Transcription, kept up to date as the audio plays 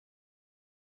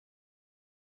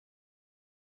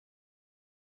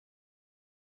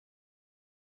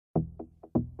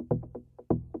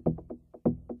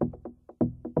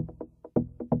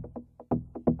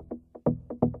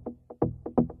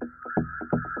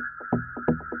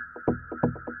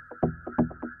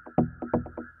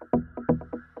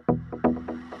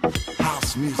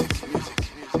House music.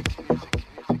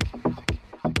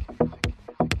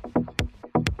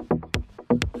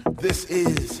 This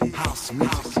is house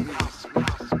music.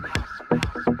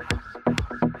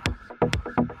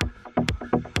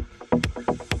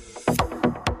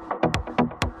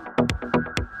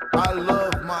 I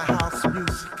love my house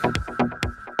music.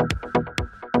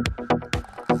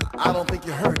 I don't think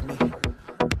you heard me.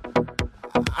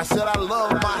 I said I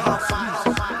love my house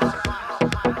music.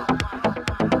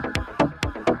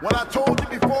 When I told you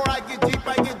before I get deep,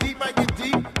 I get deep, I get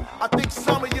deep, I think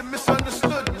some of you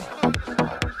misunderstood me.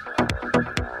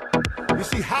 You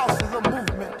see, house is a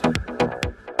movement.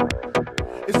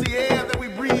 It's the air that we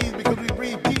breathe because we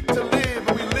breathe deep to live,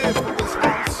 and we live for this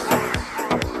house.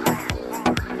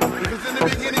 Because in the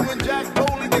beginning when Jack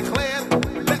Doley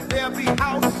declared, let there be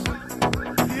house,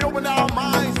 he opened our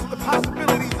minds to the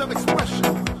possibilities of expression.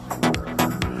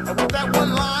 And with that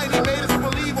one line, he made us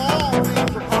believe all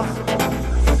things are possible.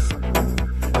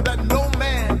 And that no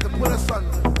man can put us under.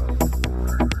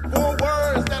 4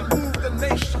 words that moved the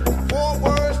nation. 4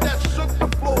 words that shook the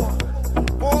floor.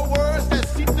 4 words that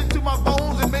seeped into my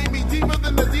bones and made me deeper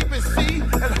than the deepest sea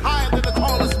and higher than the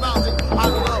tallest mountain. I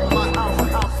love my house,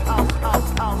 house, house,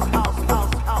 house, house, house,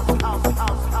 house, house, house, house,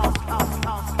 house, house,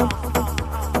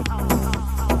 house,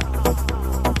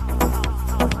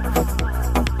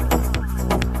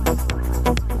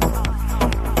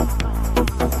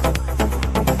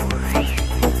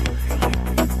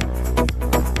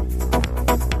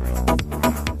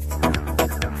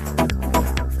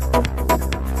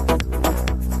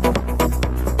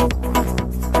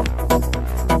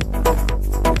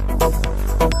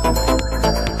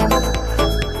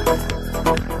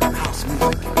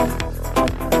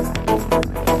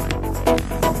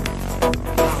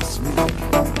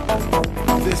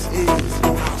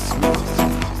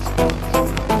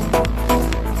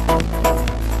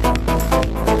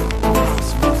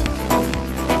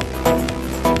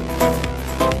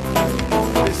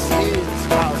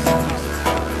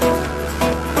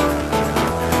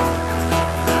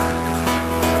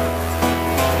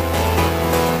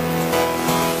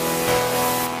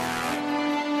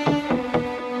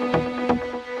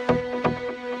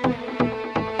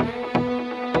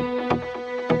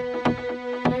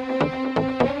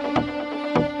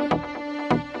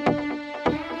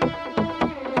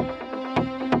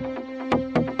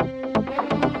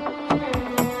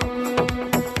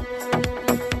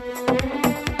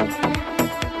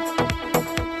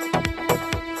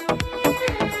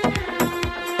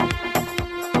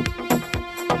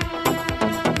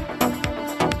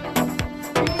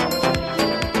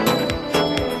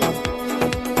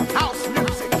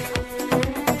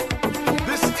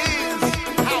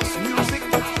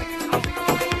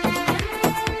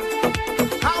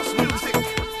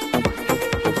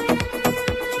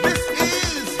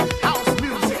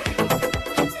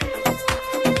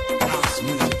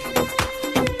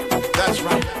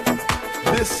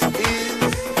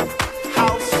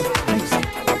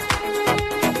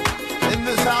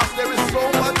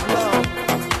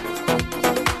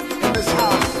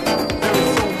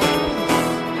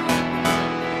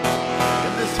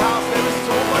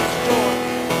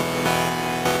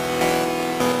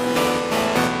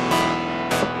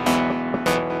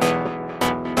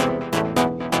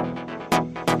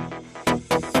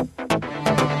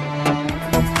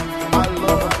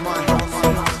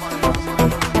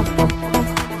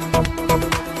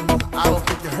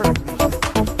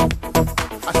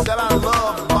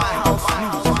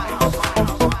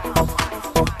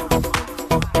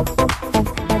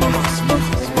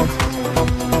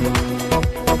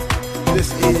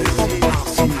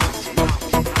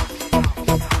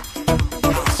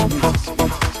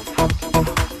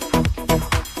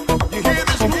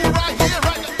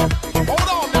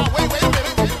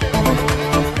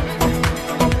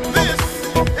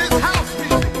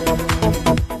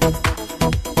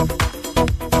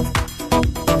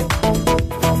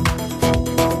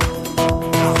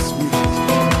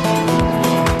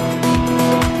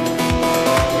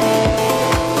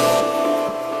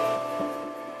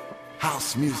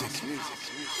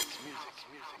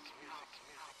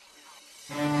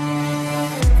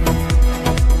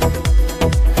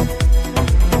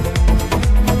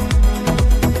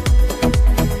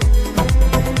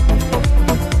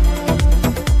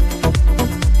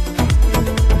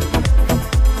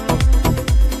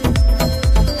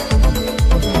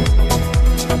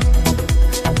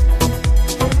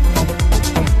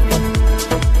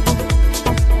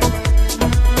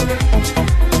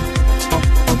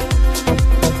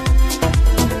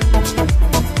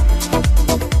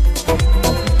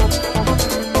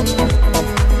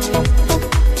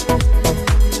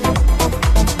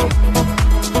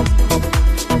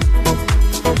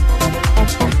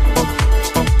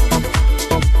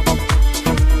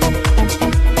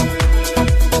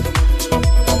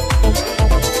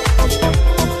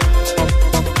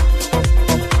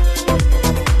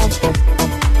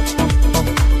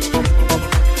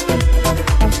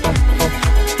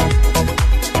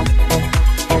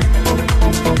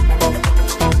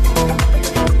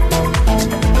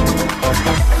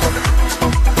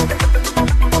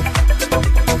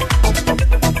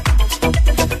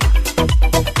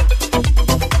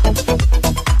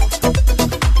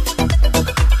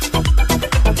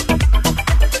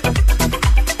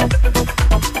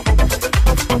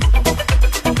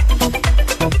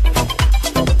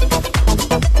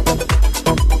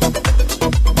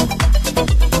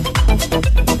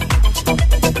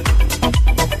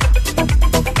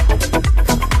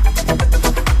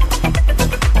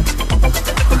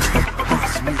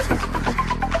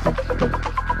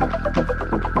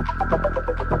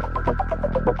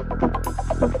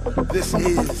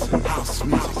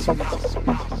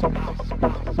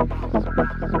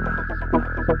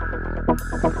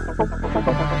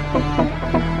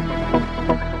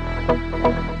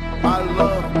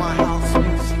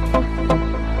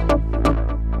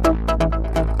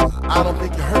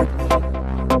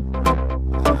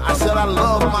 I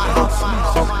love my house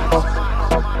music.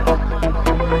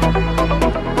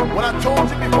 When I told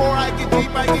you before, I get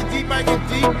deep, I get deep, I get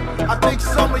deep, I think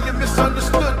some of you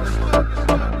misunderstood me.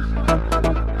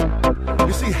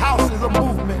 You see, house is a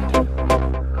movement.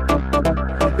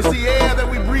 It's the air that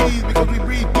we breathe because we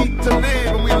breathe deep to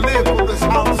live, and we live for this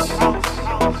house.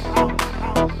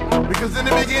 Because in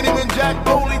the beginning, when Jack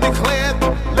Bowley declared,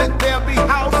 "Let there be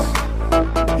house,"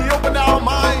 he opened our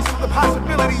minds to the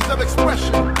possibilities of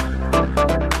expression.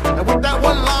 And with that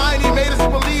one line, he made us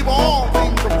believe all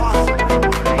things are possible,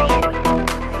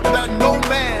 and that no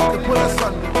man could put us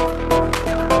under.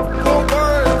 4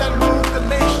 words that moved the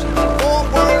nation, 4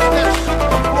 words that shook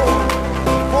the floor,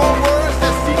 4 words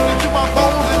that seeped into my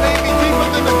bones and made me deeper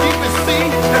than the deepest sea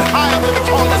and higher than the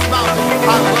tallest mountain.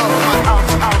 I love my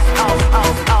house, house, house,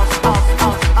 house, house,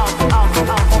 house, house, house, house,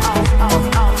 house, house, house,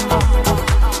 house.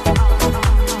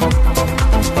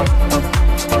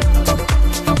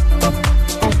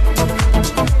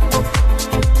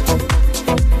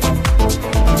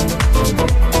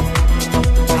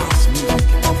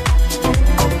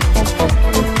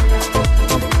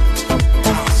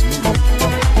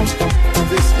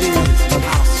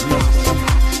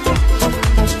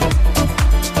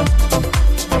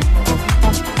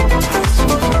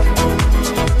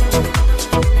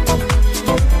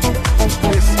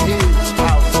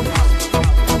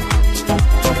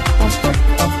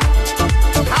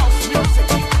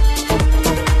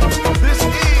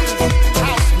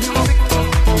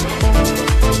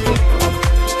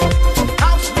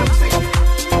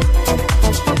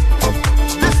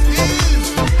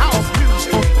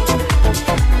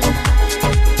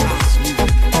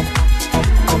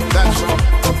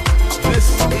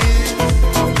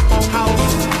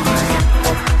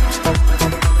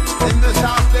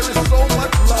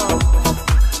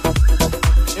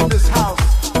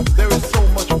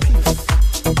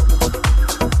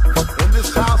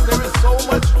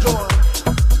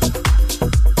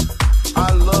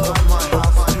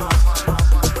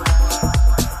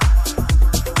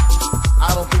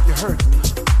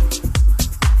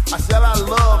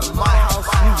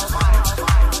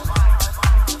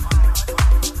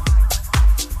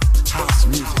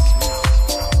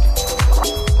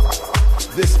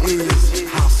 This is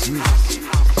house music.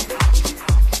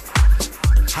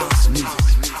 House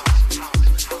music.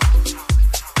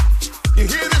 You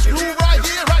hear this groove right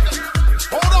here? Right there?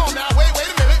 Hold on now. Wait a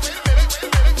minute.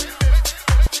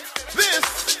 This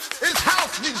is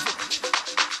house music.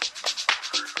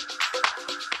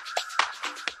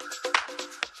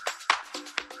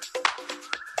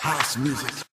 House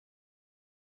music.